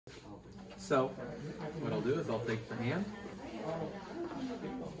So what I'll do is I'll take the hand.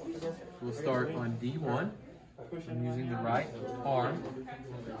 We'll start on D1. I'm using the right arm.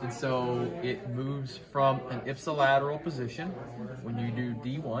 And so it moves from an ipsilateral position when you do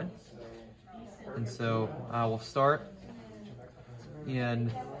D1. And so I will start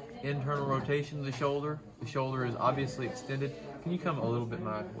in internal rotation of the shoulder. The shoulder is obviously extended. Can you come a little bit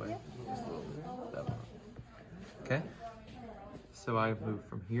my way? Just a little bit. That way. Okay. So I move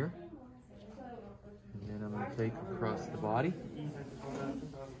from here. And then I'm going to take across the body.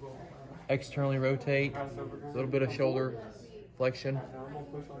 Externally rotate. A little bit of shoulder flexion.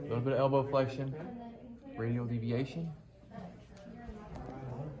 A little bit of elbow flexion. Radial deviation.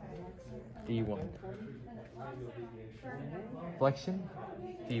 D1. Flexion.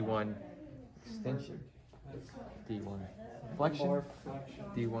 D1. Extension. D1. Flexion.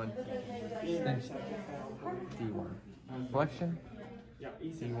 D1. Extension. D1. Flexion.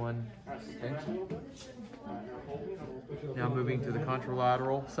 D1. Extension. Now moving to the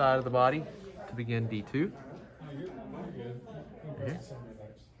contralateral side of the body to begin D2. Okay.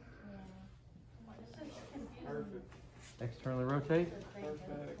 Externally rotate.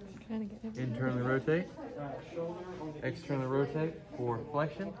 Internally rotate. Externally rotate for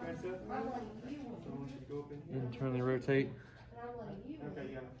flexion. Internally rotate.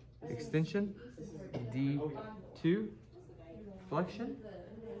 Extension. D2. Flexion.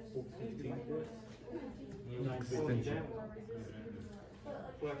 Extension.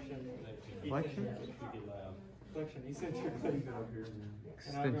 Flexion. Flexion, eccentrically.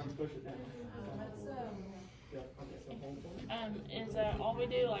 Extension. Is that all we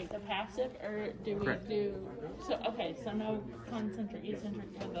do, like the passive, or do we Correct. do? So okay, so no concentric,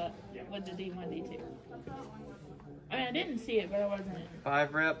 eccentric for the with the D1, D2. I mean, I didn't see it, but I wasn't.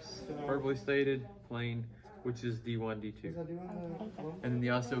 5 reps, verbally stated, plain, which is D1, D2. Okay. And then the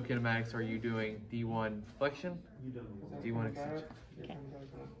osteokinematics, are you doing D1 flexion, D1 extension? Okay.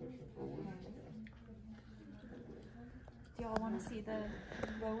 Do y'all want to see the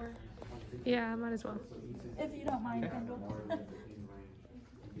lower? Yeah, I might as well. If you don't mind, Kendall.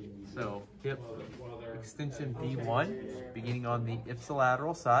 So hip extension D1, beginning on the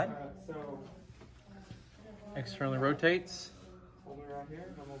ipsilateral side. Externally rotates. Hold me right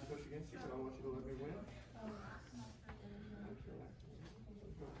here, I'm gonna push against you, but I want you to let me win.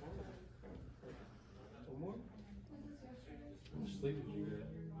 One more.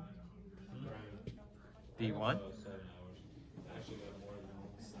 D1.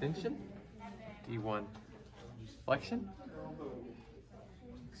 Extension. D1. Flexion.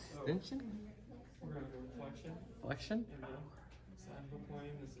 Extension. We're gonna go flexion. Flexion. Side of the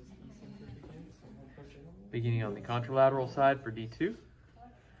plane, this is eccentric again, so I'm gonna push it. Beginning on the contralateral side for D2. Perfect.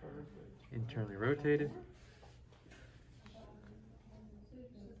 Internally rotated.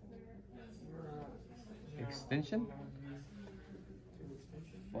 Extension.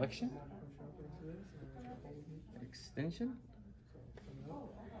 Flexion. Extension.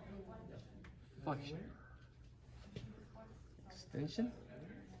 Flexion. Extension.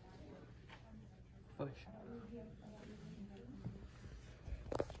 Flexion.